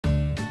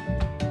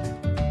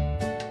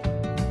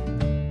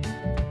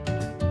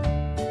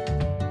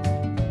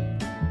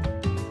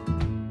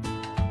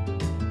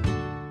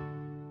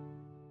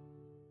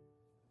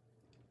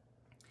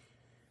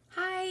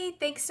Hi,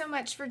 thanks so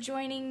much for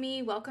joining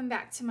me. Welcome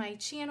back to my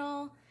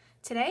channel.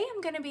 Today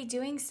I'm going to be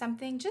doing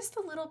something just a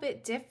little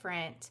bit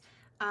different.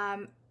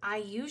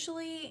 I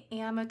usually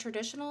am a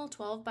traditional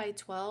 12 by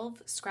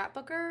 12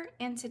 scrapbooker,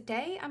 and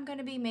today I'm going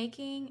to be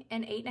making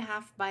an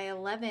 8.5 by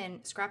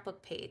 11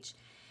 scrapbook page.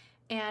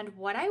 And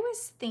what I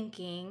was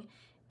thinking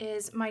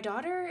is my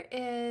daughter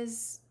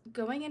is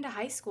going into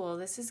high school.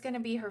 This is going to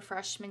be her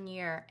freshman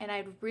year, and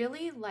I'd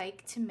really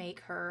like to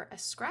make her a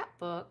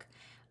scrapbook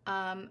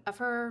of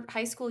her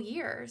high school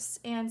years.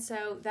 And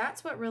so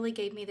that's what really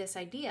gave me this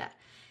idea.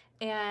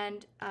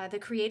 And the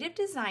creative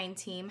design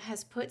team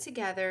has put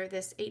together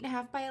this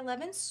 8.5 by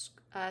 11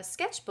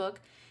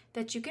 sketchbook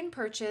that you can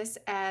purchase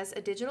as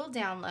a digital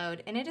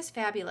download, and it is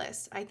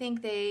fabulous. I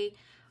think they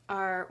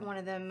are one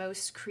of the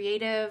most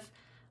creative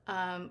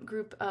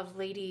group of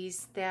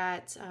ladies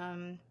that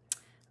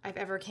I've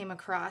ever came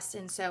across,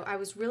 and so I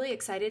was really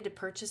excited to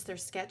purchase their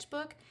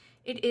sketchbook.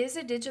 It is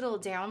a digital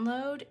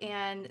download,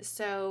 and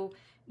so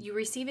you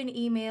receive an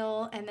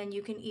email, and then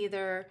you can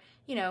either,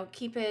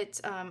 keep it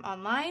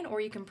online,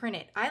 or you can print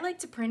it. I like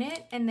to print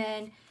it and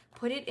then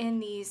put it in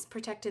these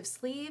protective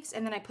sleeves,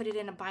 and then I put it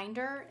in a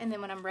binder, and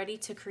then when I'm ready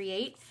to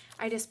create,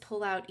 I just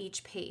pull out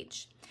each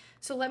page.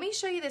 So let me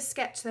show you the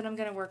sketch that I'm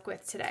going to work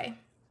with today.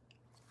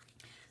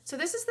 So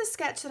this is the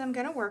sketch that I'm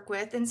going to work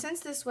with, and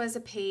since this was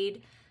a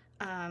paid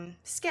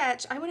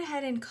sketch, I went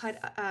ahead and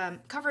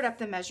covered up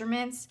the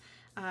measurements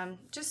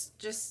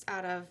just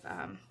out of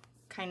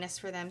kindness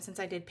for them, since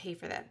I did pay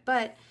for that.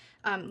 But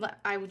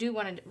I do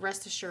want to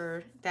rest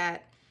assured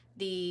that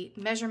the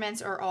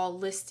measurements are all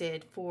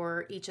listed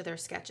for each of their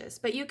sketches.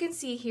 But you can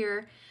see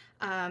here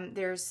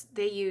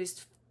they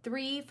used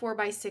 3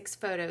 4x6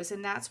 photos,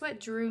 and that's what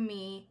drew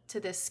me to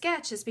this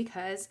sketch, is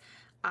because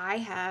I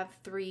have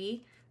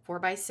 3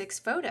 4x6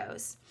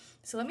 photos.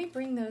 So let me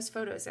bring those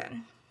photos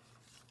in.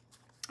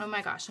 Oh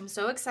my gosh, I'm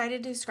so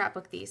excited to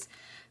scrapbook these.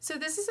 So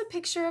this is a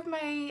picture of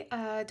my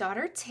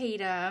daughter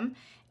Tatum,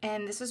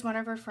 and this is one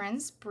of her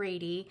friends,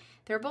 Brady.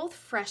 They're both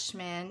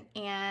freshmen,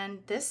 and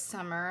this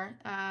summer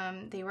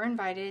they were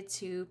invited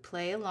to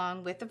play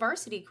along with the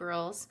varsity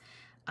girls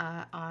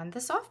on the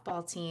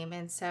softball team.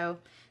 And so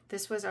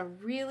this was a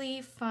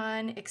really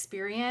fun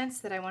experience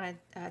that I want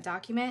to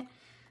document.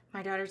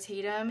 My daughter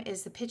Tatum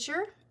is the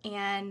pitcher,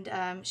 and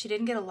she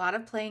didn't get a lot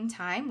of playing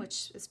time,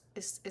 which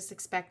is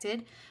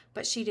expected,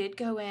 but she did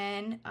go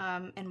in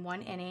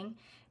one inning,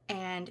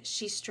 and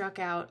she struck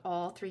out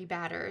all 3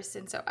 batters.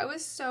 And so I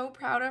was so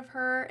proud of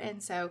her,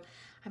 and so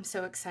I'm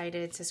so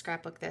excited to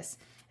scrapbook this.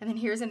 And then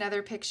here's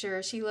another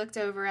picture. She looked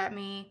over at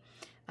me.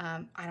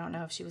 I don't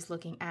know if she was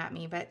looking at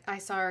me, but I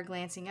saw her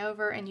glancing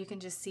over, and you can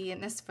just see in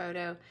this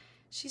photo,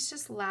 she's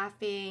just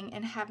laughing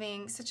and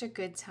having such a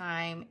good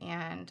time.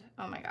 And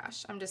oh my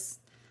gosh,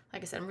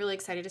 like I said, I'm really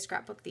excited to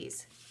scrapbook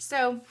these.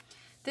 So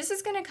this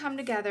is going to come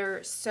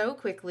together so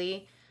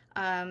quickly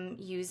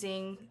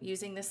using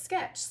this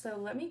sketch. So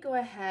let me go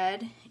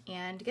ahead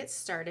and get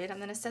started. I'm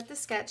going to set the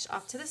sketch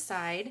off to the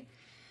side,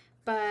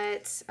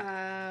 but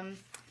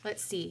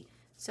let's see.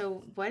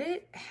 So what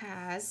it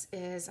has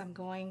is I'm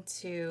going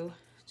to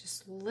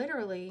just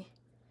literally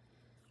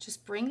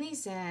just bring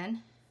these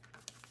in.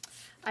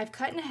 I've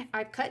cut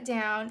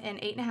down an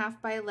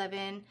 8.5 by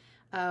 11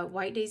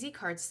 white daisy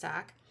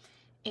cardstock,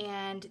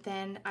 and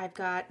then I've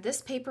got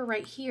this paper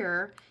right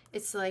here.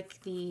 It's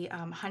like the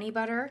honey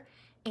butter,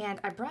 and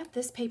I brought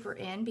this paper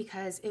in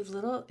because it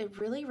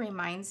really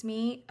reminds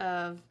me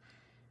of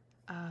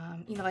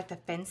like the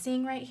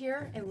fencing right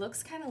here. It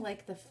looks kind of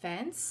like the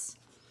fence,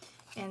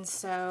 and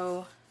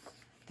so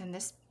then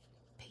this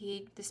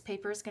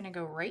paper is going to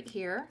go right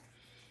here,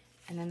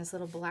 and then this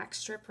little black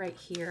strip right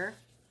here.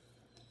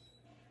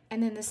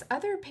 And then this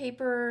other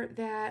paper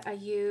that I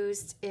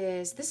used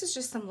this is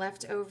just some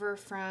leftover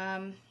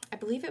from, I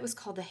believe it was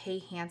called the Hey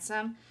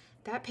Handsome.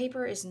 That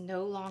paper is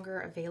no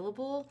longer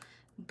available,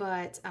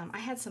 but I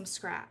had some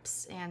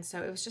scraps, and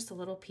so it was just a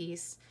little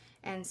piece.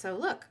 And so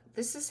look,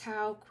 this is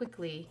how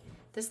quickly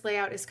this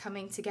layout is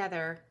coming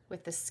together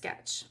with the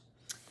sketch.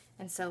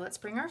 And so let's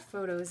bring our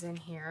photos in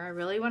here. I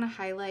really want to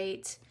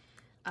highlight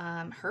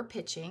her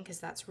pitching,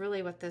 because that's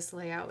really what this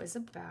layout is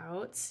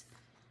about.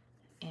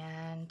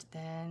 And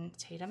then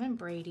Tatum and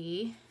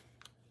Brady,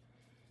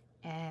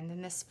 and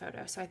then this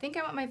photo. So I think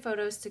I want my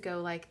photos to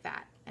go like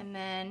that. And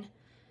then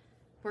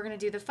we're going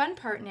to do the fun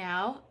part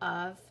now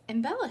of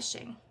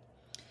embellishing.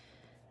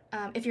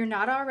 If you're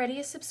not already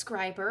a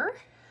subscriber,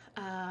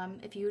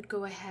 if you would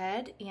go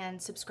ahead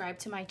and subscribe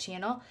to my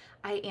channel,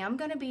 I am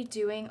going to be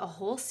doing a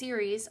whole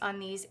series on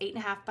these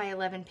 8.5 by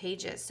 11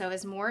 pages. So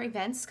as more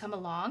events come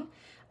along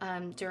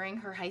during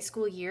her high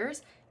school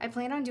years, I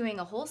plan on doing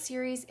a whole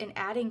series and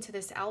adding to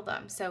this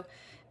album. So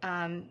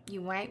you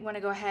might want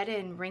to go ahead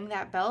and ring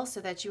that bell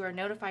so that you are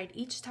notified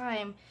each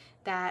time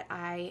that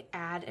I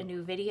add a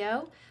new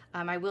video.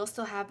 I will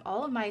still have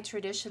all of my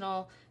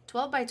traditional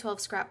 12 by 12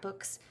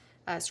 scrapbooks,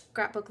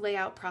 scrapbook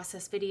layout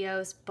process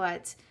videos,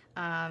 but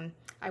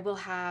I will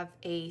have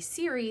a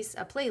series,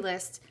 a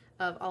playlist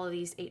of all of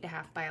these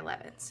 8.5 by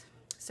 11s.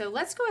 So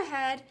let's go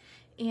ahead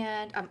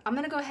And I'm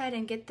gonna go ahead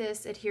and get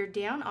this adhered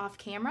down off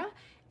camera,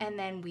 and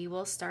then we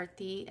will start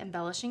the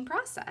embellishing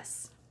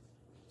process.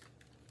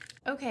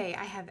 Okay,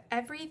 I have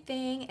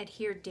everything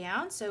adhered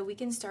down, so we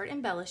can start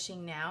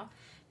embellishing now.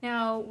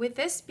 Now, with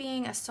this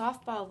being a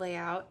softball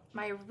layout,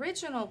 my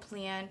original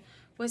plan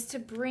was to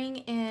bring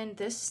in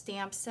this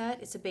stamp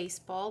set. It's a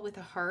baseball with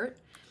a heart,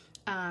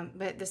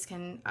 but this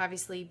can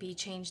obviously be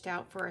changed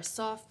out for a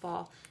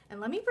softball.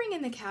 And let me bring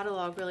in the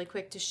catalog really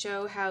quick to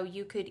show how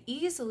you could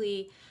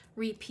easily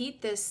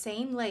repeat this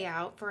same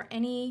layout for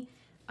any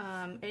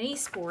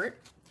sport.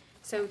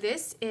 So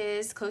this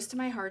is Close to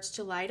My Heart's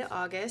July to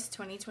August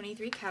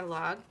 2023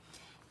 catalog.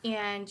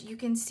 And you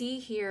can see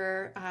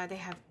here they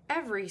have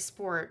every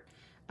sport.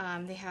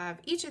 They have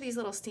each of these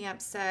little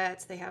stamp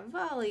sets. They have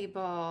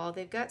volleyball,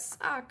 they've got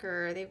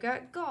soccer, they've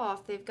got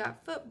golf, they've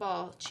got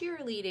football,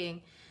 cheerleading.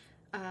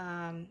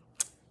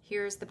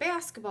 Here's the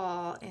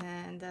basketball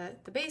and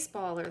the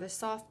baseball or the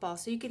softball.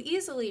 So you could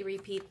easily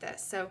repeat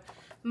this. So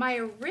my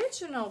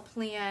original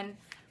plan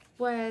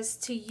was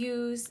to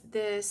use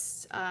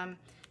this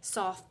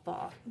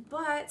softball,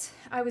 but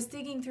I was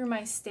digging through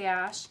my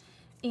stash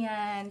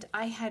and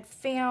I had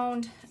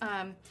found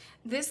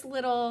this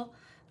little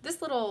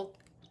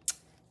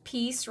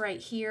piece right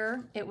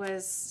here. It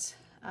was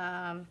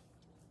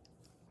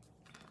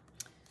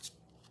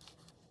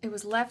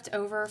left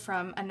over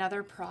from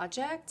another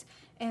project,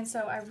 and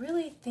so I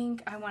really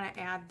think I want to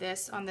add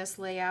this on this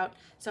layout.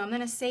 So I'm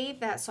going to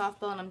save that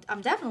softball, and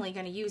I'm definitely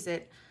going to use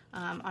it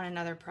on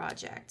another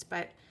project,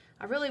 but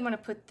I really want to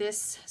put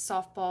this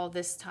softball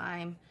this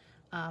time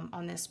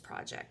on this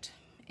project.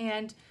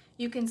 And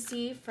you can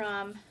see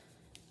from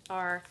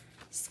our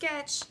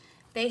sketch,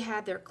 they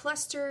had their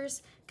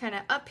clusters kind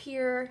of up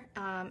here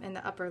in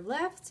the upper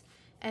left,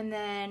 and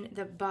then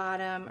the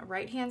bottom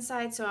right hand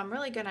side. So I'm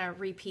really going to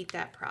repeat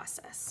that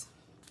process.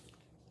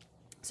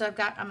 So I'm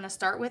going to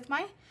start with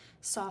my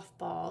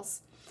softballs,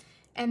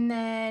 and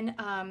then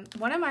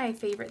one of my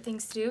favorite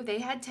things to do, they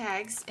had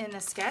tags in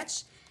the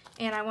sketch,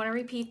 and I want to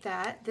repeat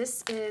that.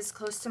 This is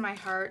Close to My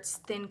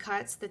Heart's Thin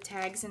Cuts, the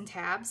tags and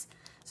tabs.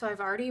 So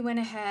I've already went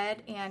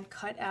ahead and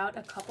cut out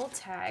a couple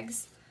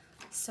tags.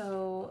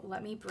 So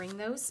let me bring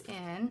those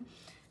in.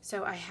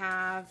 So I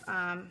have,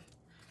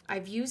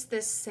 I've used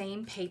this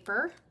same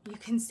paper. You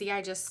can see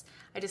I just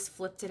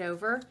flipped it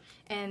over.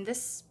 And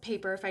this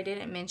paper, if I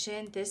didn't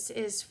mention, this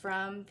is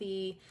from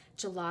the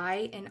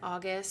July and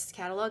August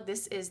catalog.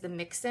 This is the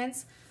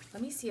Mix-Ins.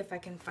 Let me see if I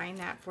can find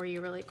that for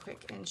you really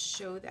quick and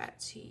show that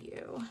to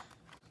you.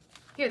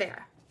 Here they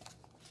are.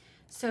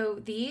 So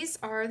these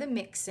are the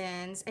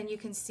Mix-Ins, and you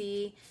can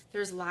see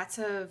there's lots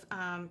of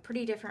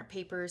pretty different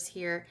papers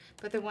here,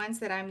 but the ones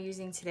that I'm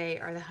using today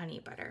are the honey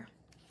butter.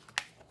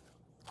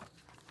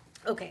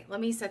 Okay, let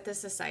me set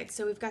this aside.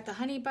 So we've got the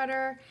honey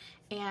butter,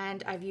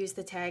 and I've used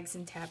the tags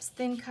and tabs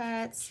thin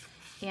cuts,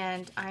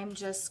 and I'm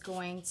just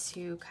going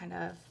to kind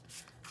of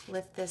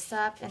lift this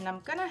up, and I'm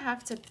gonna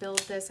have to build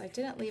this. I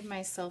didn't leave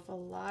myself a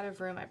lot of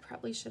room. I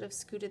probably should have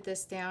scooted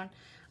this down.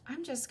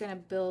 I'm just gonna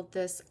build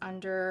this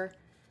under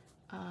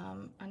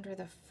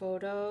the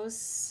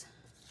photos,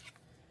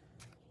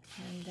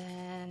 and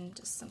then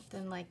just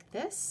something like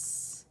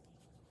this.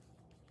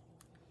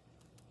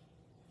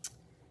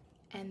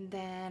 And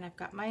then I've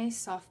got my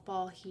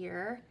softball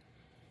here,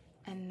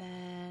 and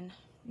then,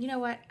 you know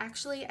what,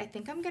 actually I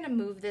think I'm gonna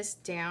move this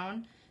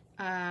down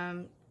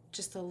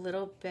just a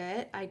little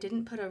bit. I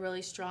didn't put a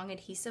really strong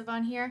adhesive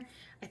on here.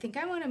 I think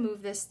I want to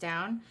move this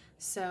down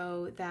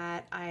so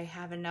that I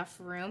have enough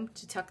room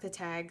to tuck the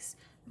tags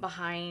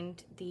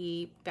behind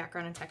the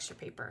background and texture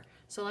paper.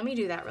 So let me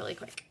do that really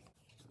quick.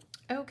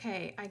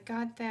 Okay, I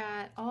got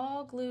that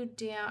all glued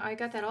down. I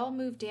got that all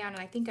moved down, and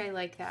I think I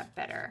like that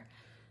better.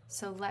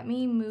 So let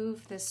me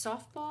move this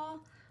softball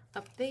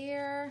up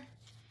there,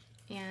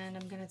 and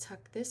I'm gonna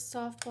tuck this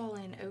softball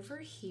in over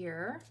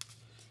here.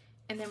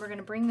 And then we're going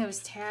to bring those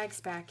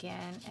tags back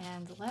in,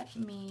 and let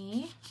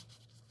me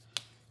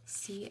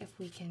see if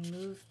we can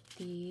move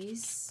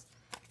these.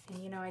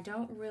 And you know, I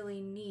don't really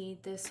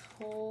need this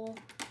whole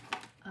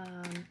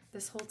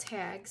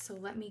tag, so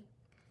let me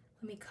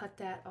cut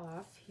that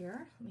off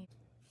here.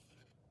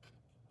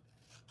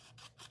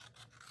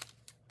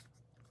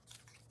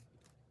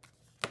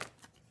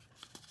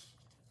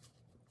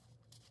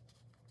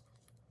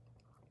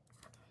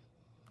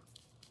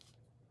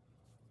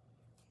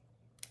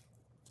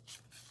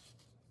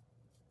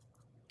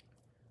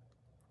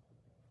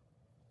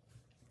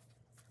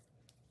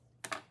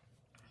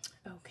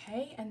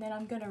 Okay, and then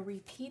I'm going to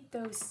repeat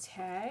those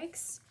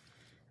tags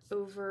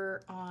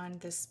over on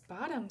this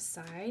bottom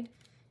side,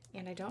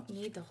 and I don't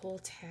need the whole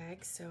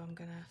tag, so I'm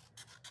going to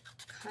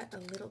cut a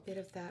little bit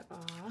of that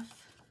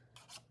off.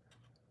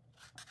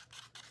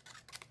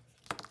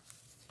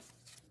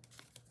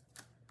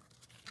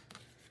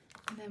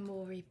 And then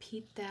we'll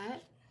repeat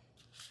that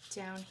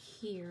down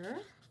here.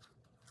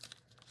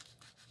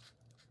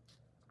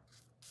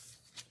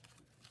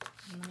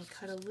 And let me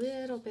cut a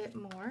little bit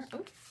more.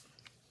 Oh.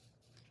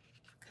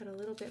 Cut a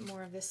little bit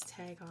more of this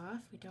tag off.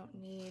 We don't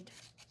need,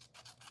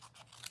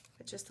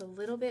 but just a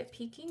little bit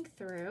peeking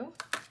through.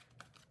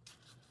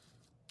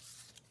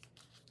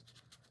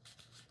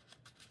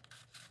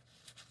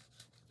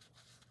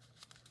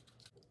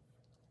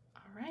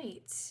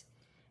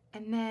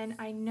 And then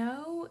I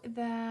know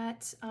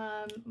that,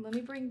 let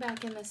me bring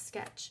back in the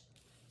sketch.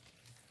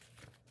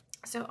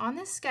 So on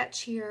the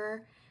sketch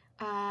here,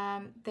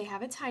 they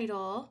have a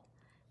title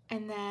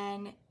and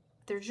then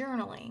they're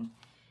journaling.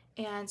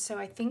 And so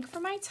I think for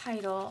my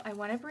title, I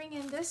want to bring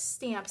in this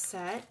stamp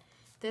set.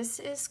 This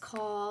is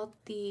called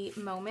The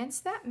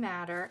Moments That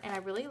Matter, and I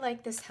really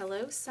like this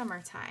Hello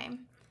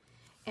Summertime.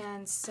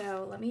 And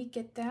so let me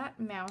get that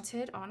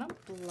mounted on a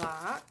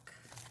block.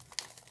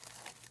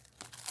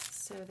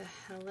 So the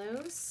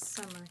Hello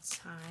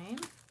Summertime.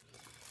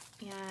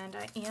 And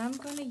I am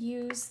going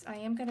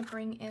to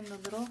bring in the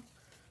little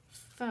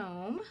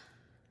foam.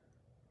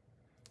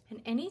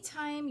 And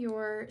anytime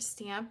your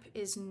stamp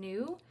is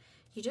new,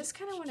 you just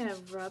kind of want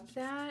to rub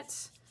that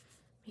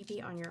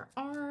maybe on your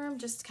arm,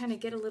 just kind of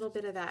get a little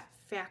bit of that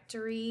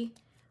factory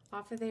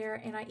off of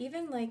there. And I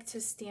even like to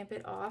stamp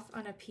it off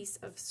on a piece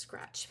of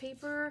scratch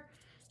paper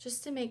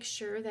just to make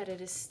sure that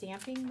it is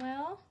stamping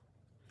well.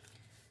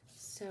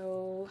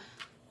 So,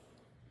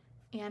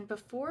 and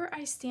before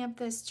I stamp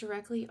this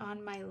directly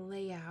on my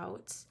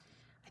layout,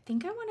 I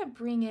think I want to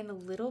bring in a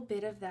little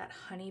bit of that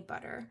honey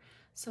butter.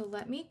 So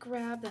let me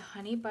grab the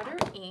honey butter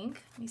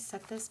ink. Let me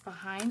set this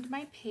behind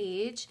my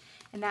page,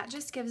 and that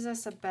just gives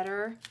us a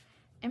better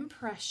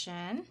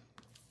impression.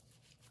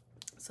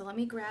 So let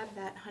me grab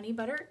that honey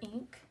butter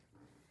ink.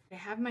 I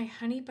have my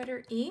honey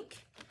butter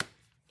ink,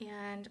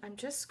 and I'm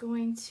just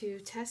going to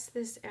test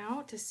this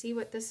out to see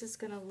what this is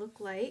going to look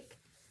like.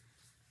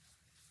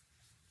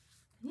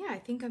 Yeah, I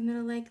think I'm going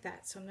to like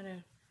that. So I'm going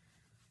to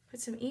put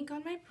some ink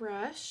on my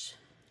brush,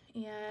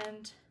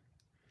 and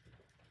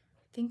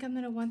I think I'm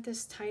going to want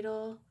this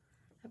title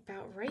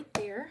about right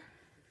there.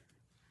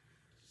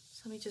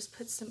 So let me just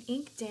put some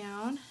ink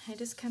down. I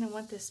just kind of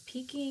want this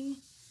peeking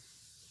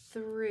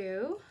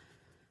through.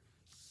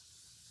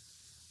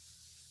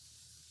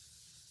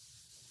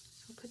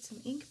 I'll put some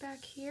ink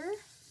back here.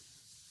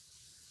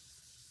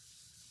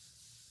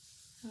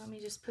 Let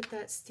me just put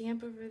that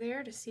stamp over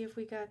there to see if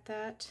we got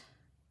that.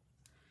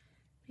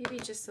 Maybe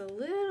just a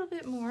little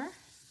bit more.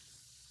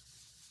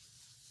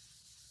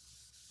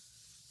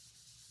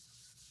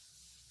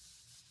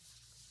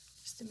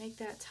 Just to make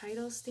that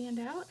title stand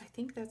out. I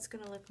think that's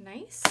going to look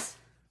nice.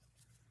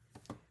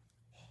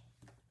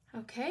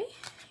 Okay,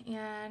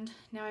 and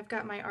now I've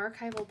got my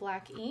archival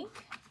black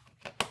ink,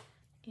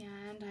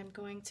 and I'm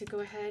going to go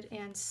ahead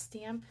and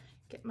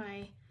get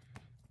my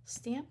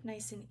stamp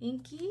nice and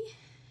inky,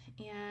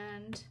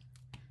 and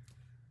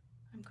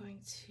I'm going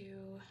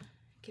to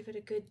give it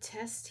a good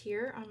test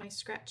here on my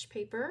scratch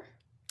paper.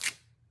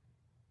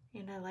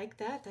 And I like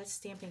that. That's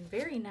stamping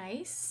very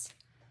nice.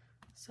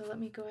 So let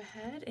me go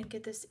ahead and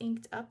get this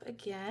inked up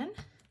again.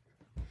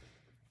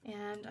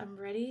 And I'm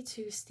ready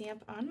to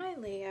stamp on my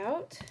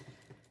layout.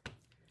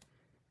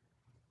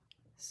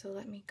 So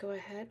let me go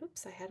ahead.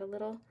 Oops, I had a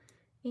little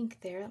ink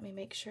there. Let me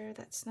make sure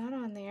that's not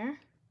on there.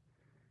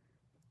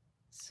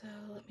 So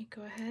let me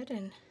go ahead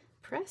and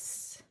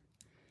press.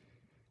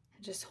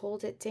 And just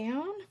hold it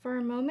down for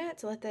a moment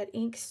to let that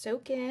ink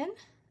soak in.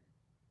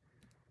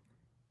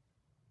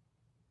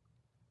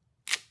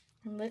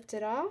 And lift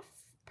it off.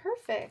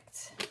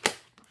 Perfect.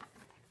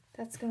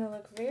 That's going to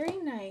look very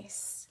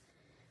nice.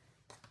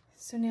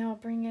 So now I'll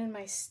bring in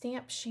my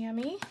stamp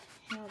chamois,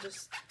 and I'll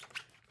just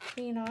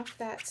clean off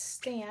that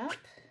stamp.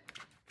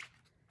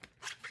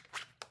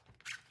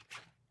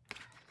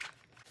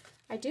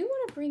 I do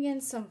want to bring in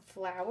some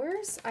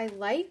flowers. I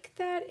like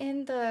that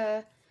in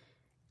the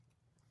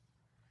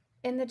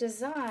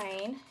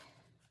design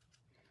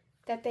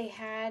that they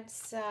had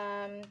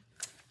some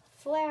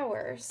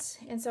flowers,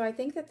 and so I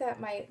think that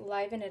might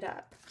liven it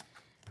up.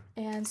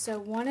 And so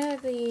one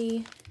of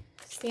the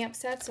stamp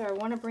sets I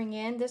want to bring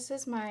in, this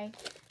is my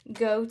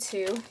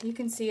go-to. You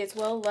can see it's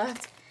well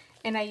left,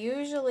 and I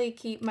usually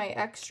keep my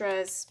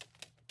extras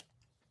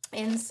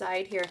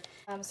inside here.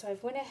 So I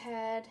went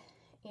ahead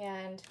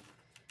and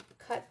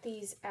cut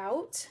these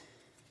out,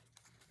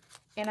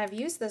 and I've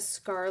used the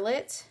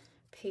scarlet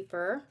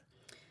paper.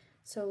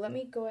 So let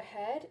me go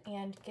ahead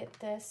and get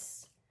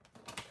this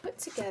put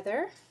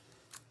together.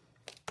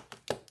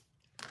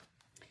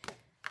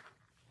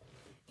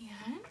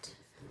 And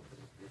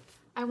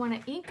I want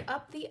to ink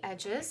up the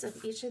edges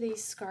of each of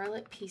these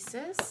scarlet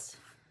pieces.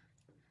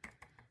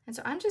 And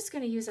so I'm just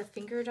going to use a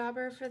finger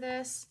dauber for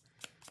this.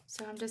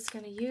 So I'm just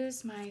going to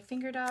use my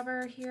finger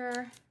dauber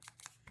here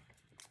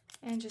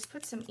and just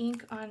put some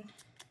ink on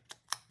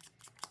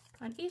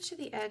each of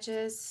the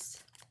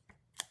edges,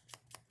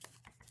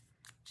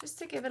 just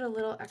to give it a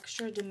little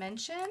extra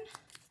dimension, and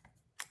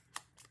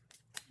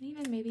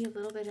even maybe a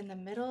little bit in the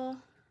middle.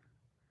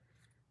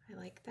 I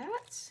like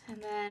that.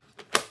 And then,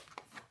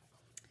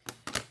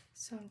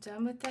 so I'm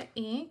done with the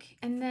ink.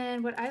 And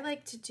then what I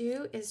like to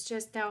do is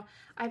just, now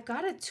I've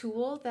got a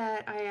tool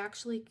that I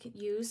actually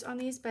use on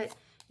these, but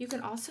you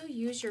can also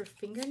use your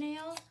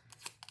fingernail,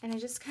 and I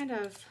just kind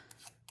of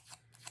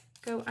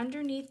go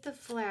underneath the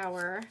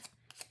flower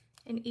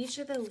in each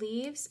of the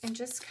leaves and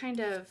just kind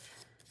of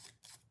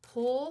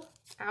pull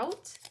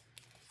out,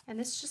 and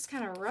this just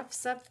kind of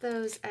roughs up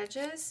those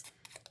edges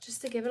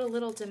just to give it a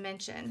little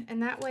dimension.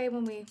 And that way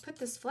when we put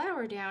this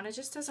flower down, it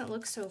just doesn't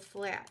look so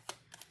flat.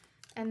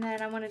 And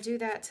then I want to do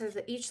that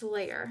to each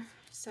layer.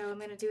 So I'm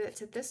going to do it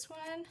to this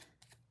one,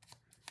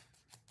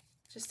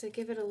 just to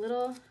give it a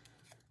little,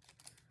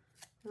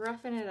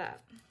 roughen it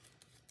up.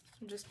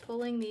 I'm just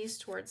pulling these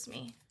towards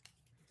me.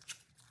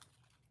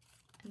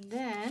 And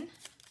then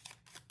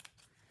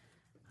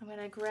I'm going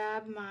to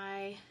grab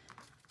my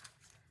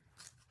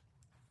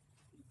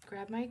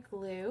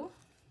glue,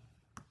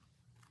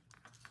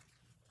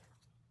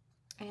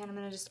 and I'm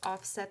going to just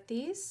offset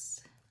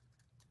these,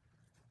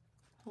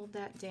 hold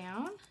that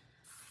down,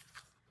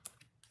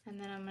 and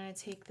then I'm going to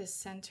take this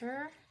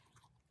center,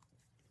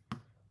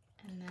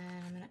 and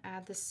then I'm going to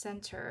add the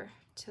center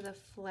to the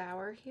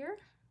flower here.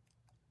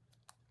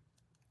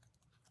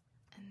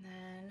 And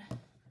then,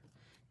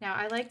 now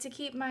I like to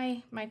keep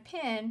my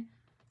pin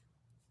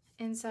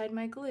inside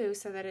my glue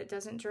so that it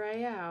doesn't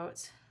dry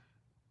out.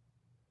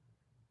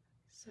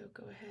 So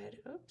go ahead,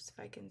 oops, if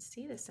I can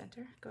see the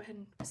center, go ahead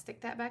and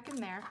stick that back in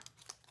there.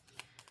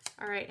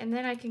 All right, and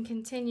then I can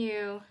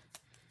continue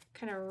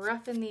kind of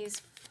roughing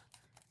these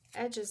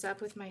edges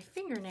up with my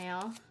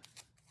fingernail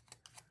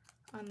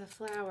on the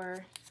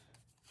flower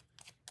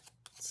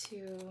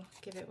to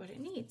give it what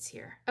it needs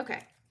here. Okay,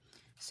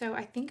 so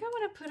I think I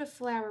want to put a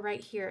flower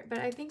right here, but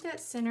I think that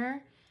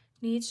center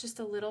needs just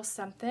a little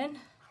something.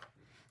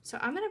 So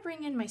I'm going to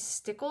bring in my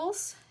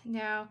stickles.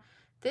 Now,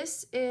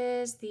 this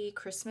is the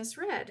Christmas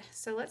red.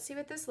 So let's see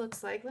what this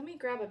looks like. Let me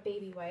grab a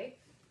baby wipe,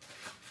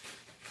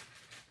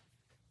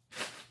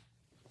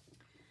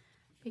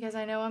 because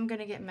I know I'm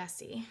going to get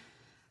messy.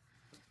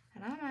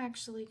 And I'm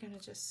actually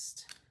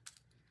just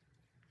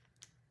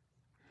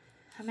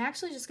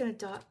going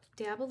to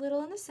dab a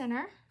little in the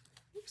center.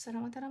 Oops, I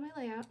don't want that on my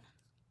layout.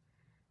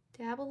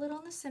 Dab a little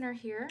in the center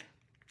here.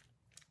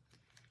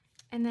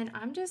 And then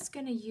I'm just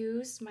going to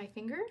use my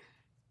finger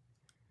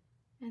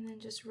and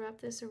then just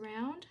rub this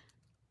around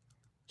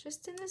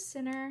just in the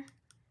center,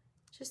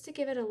 just to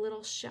give it a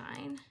little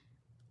shine.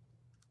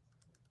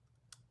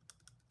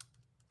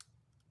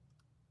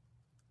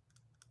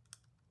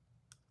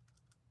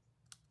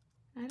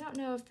 I don't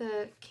know if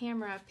the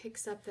camera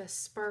picks up the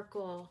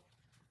sparkle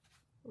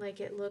like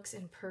it looks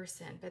in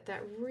person, but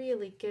that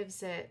really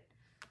gives it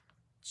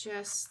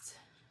just,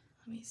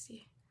 let me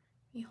see,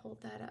 let me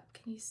hold that up.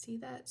 Can you see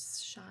that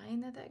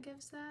shine that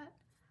gives that?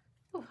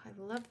 Oh, I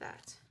love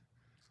that.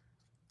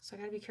 So I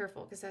gotta be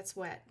careful because that's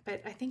wet,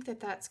 but I think that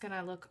that's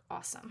gonna look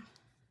awesome.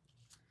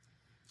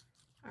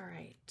 All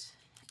right,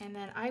 and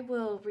then I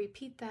will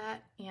repeat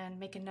that and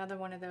make another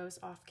one of those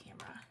off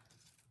camera.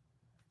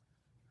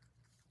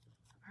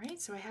 All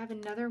right, so I have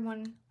another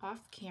one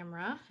off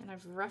camera, and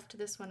I've roughed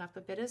this one up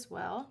a bit as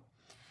well.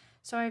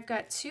 So I've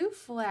got 2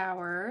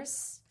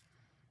 flowers,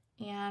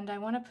 and I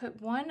want to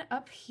put one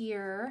up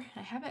here.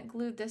 I haven't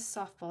glued this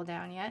softball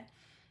down yet,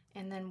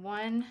 and then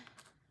one,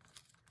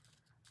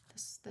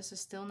 this is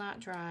still not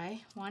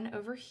dry, one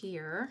over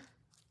here.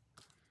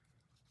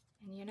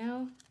 And you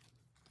know,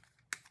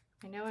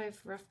 I know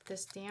I've roughed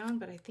this down,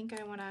 but I think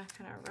I want to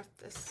kind of rough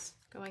this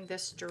going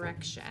this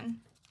direction.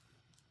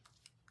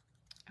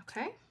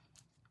 Okay,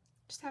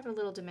 just have a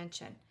little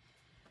dimension.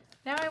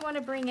 Now I want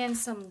to bring in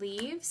some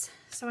leaves.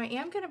 So I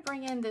am going to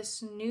bring in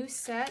this new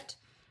set.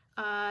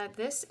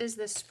 This is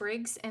the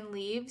Sprigs and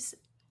Leaves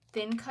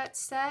thin cut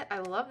set. I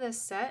love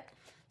this set.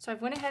 So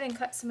I've went ahead and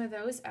cut some of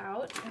those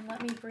out, and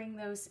let me bring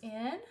those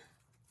in.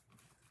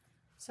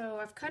 So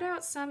I've cut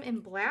out some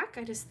in black.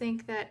 I just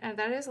think that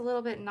that is a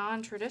little bit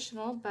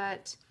non-traditional,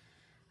 but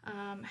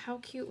how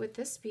cute would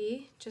this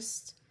be?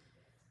 Just,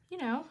 you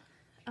know,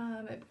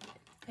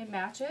 it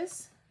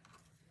matches.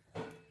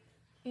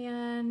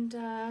 And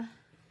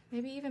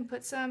maybe even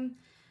put some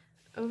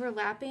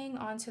overlapping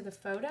onto the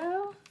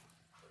photo.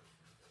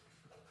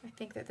 I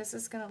think that this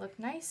is going to look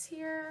nice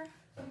here.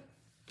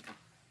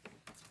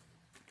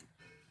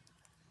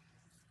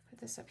 Put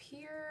this up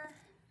here.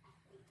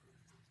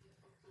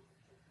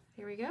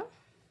 Here we go.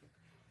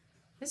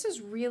 This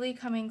is really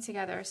coming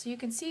together. So you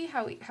can see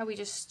how we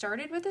just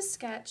started with a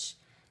sketch,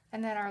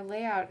 and then our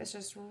layout is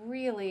just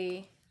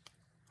really,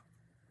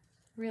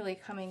 really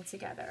coming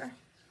together.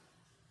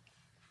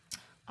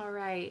 All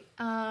right,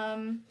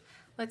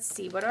 let's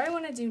see, what do I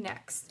want to do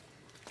next?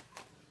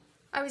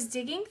 I was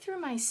digging through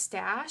my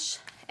stash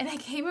and I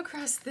came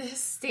across this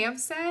stamp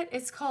set.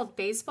 It's called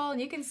Baseball,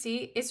 and you can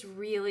see it's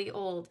really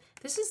old.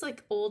 This is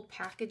like old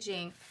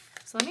packaging.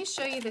 So let me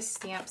show you the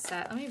stamp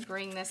set. Let me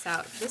bring this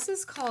out. This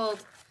is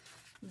called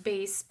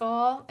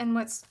Baseball, and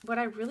what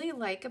I really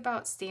like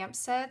about stamp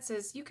sets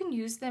is you can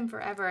use them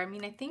forever. I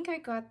mean, I think I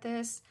got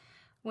this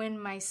when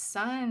my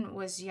son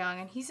was young,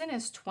 and he's in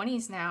his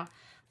 20s now.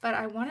 But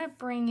I want to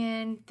bring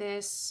in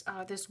this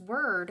this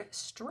word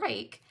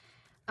strike,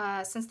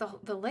 since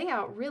the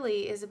layout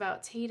really is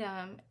about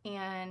Tatum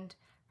and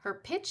her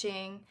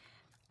pitching.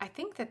 I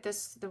think that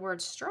the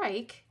word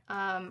strike,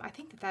 I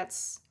think that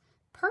that's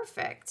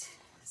perfect.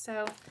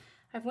 So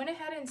I've went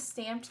ahead and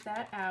stamped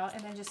that out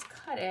and then just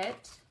cut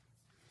it.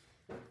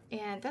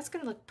 And that's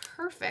going to look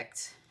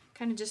perfect,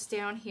 kind of just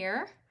down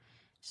here.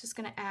 It's just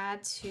going to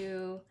add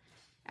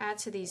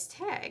to these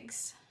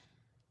tags.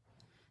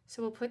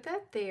 So we'll put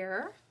that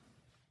there.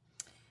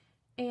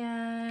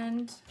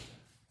 And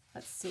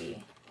let's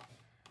see.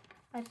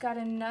 I've got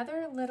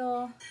another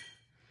little,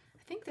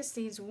 I think this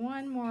needs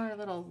one more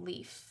little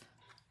leaf.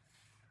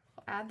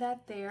 I'll add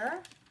that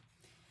there.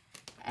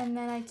 And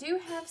then I do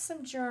have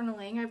some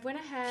journaling. I went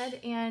ahead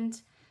and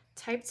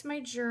typed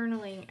my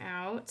journaling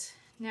out.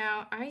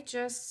 Now I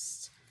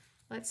just,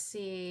 let's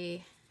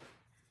see.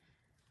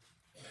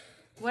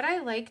 What I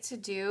like to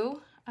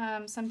do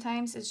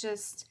sometimes is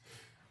just,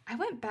 I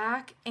went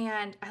back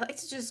and I like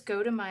to just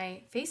go to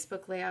my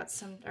Facebook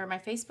layouts or my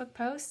Facebook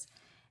posts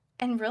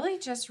and really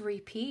just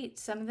repeat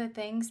some of the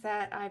things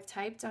that I've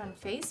typed on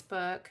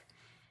Facebook.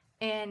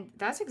 And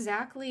that's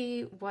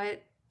exactly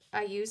what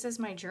I use as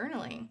my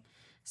journaling.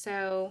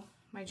 So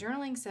my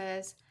journaling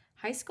says,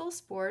 high school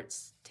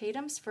sports,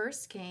 Tatum's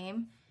first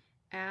game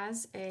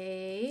as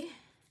a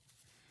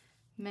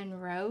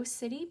Monroe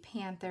City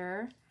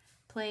Panther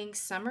playing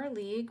summer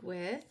league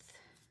with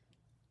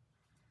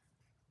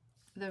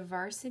the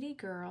varsity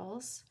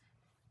girls.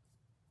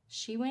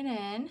 She went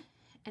in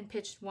and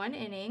pitched 1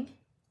 inning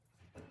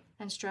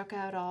and struck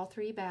out all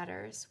 3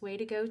 batters. Way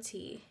to go,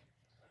 T.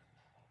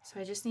 So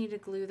I just need to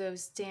glue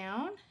those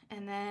down,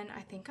 and then I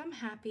think I'm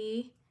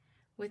happy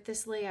with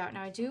this layout.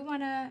 Now I do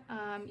want to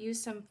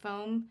use some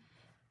foam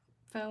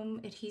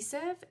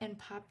adhesive and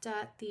pop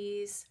dot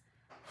these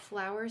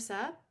flowers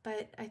up,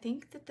 but I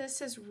think that this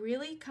has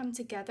really come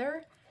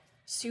together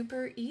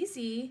super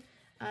easy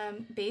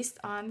based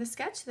on the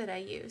sketch that I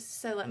used.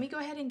 So let me go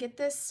ahead and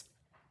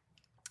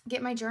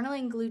get my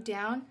journaling glued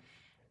down,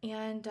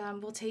 and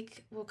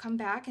we'll come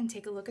back and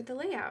take a look at the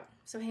layout.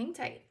 So hang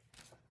tight.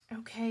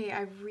 Okay,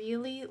 I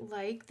really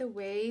like the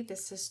way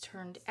this has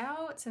turned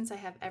out since I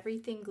have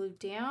everything glued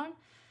down,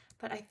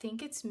 but I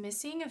think it's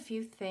missing a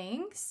few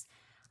things.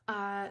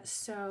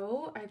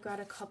 So I've got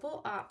a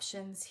couple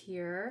options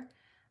here.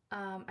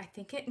 I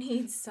think it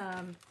needs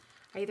some,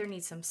 I either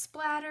need some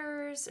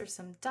splatters or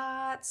some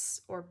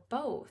dots or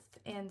both.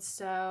 And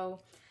so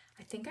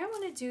I think I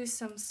want to do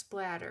some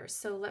splatters.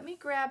 So let me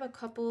grab a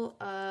couple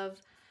of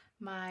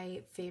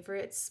my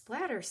favorite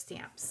splatter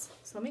stamps.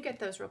 So let me get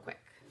those real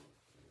quick.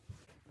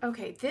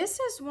 Okay, this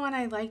is one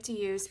I like to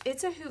use.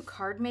 It's a Hoot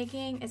card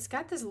making. It's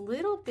got this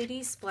little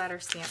bitty splatter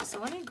stamp. So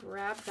let me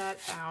grab that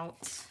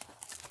out.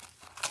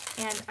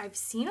 And I've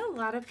seen a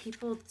lot of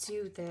people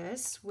do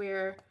this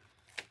where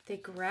they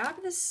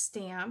grab the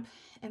stamp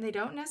and they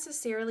don't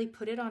necessarily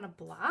put it on a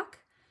block.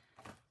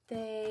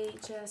 They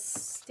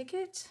just stick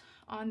it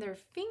on their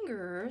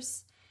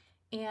fingers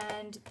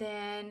and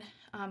then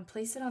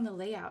place it on the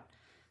layout.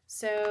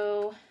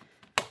 So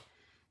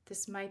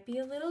this might be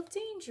a little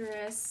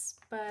dangerous,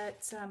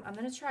 but I'm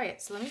gonna try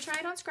it. So let me try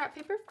it on scrap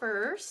paper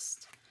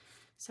first.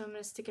 So I'm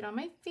gonna stick it on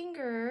my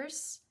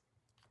fingers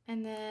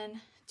and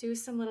then do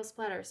some little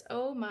splatters.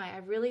 Oh my, I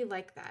really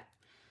like that.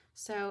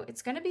 So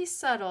it's gonna be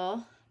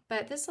subtle,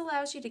 but this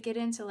allows you to get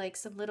into like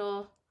some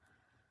little,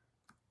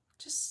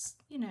 just,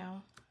 you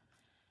know,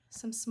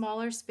 some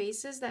smaller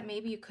spaces that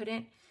maybe you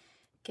couldn't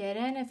get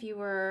in if you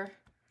were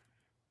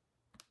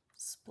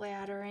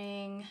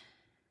splattering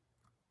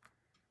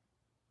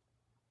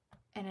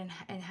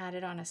and had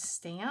it on a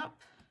stamp.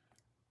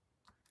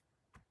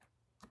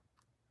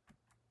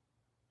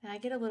 And I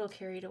get a little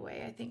carried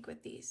away, I think,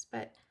 with these,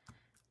 but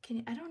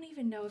I don't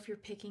even know if you're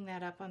picking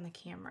that up on the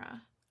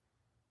camera.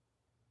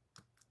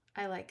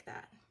 I like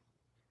that.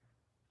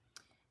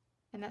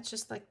 And that's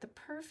just like the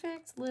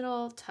perfect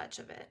little touch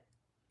of it.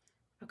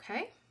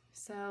 Okay,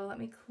 so let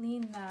me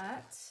clean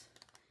that.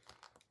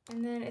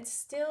 And then it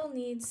still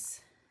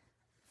needs,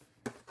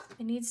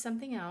 it needs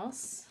something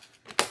else.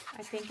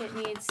 I think it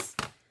needs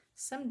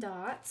some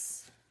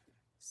dots.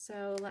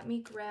 So let me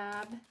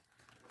grab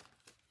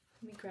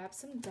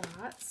some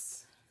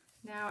dots.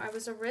 Now I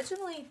was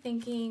originally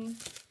thinking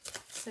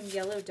some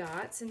yellow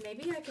dots, and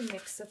maybe I can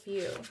mix a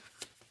few.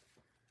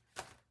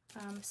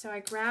 So I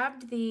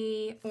grabbed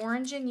the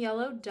orange and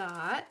yellow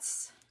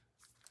dots,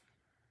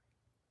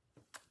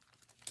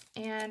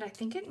 and I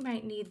think it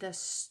might need the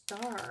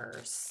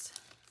stars.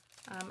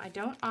 I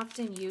don't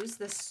often use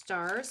the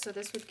stars, so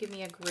this would give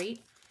me a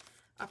great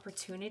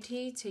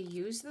opportunity to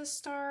use the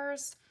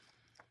stars.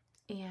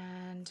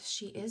 And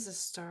she is a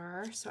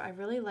star, so I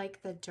really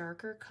like the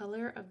darker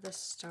color of the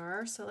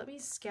star. So let me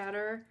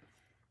scatter,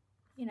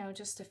 you know,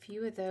 just a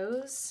few of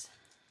those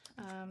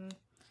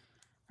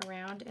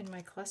around in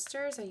my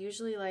clusters. I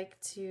usually like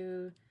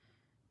to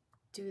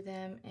do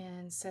them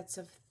in sets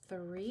of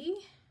 3.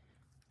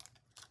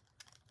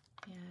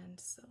 And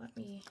so let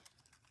me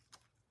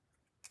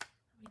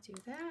do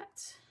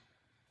that.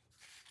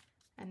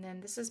 And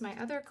then this is my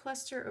other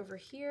cluster over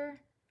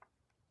here.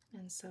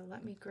 And so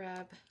let me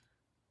grab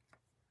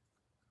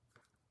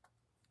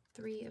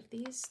 3 of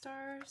these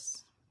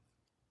stars.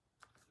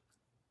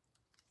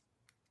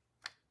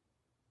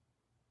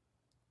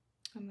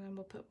 And then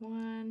we'll put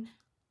 1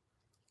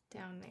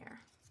 down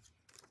there.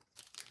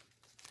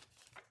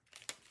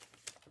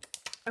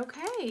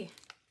 Okay.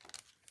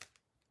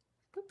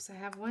 Oops. oops, I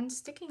have one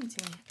sticking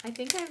to me. I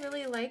think I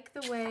really like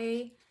the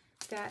way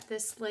that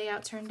this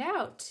layout turned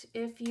out.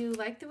 If you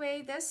like the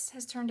way this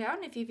has turned out,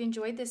 and if you've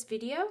enjoyed this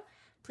video,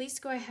 please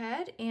go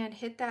ahead and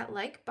hit that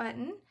like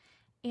button,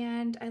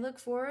 and I look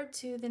forward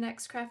to the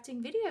next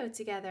crafting video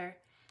together.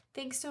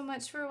 Thanks so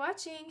much for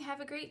watching. Have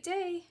a great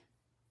day.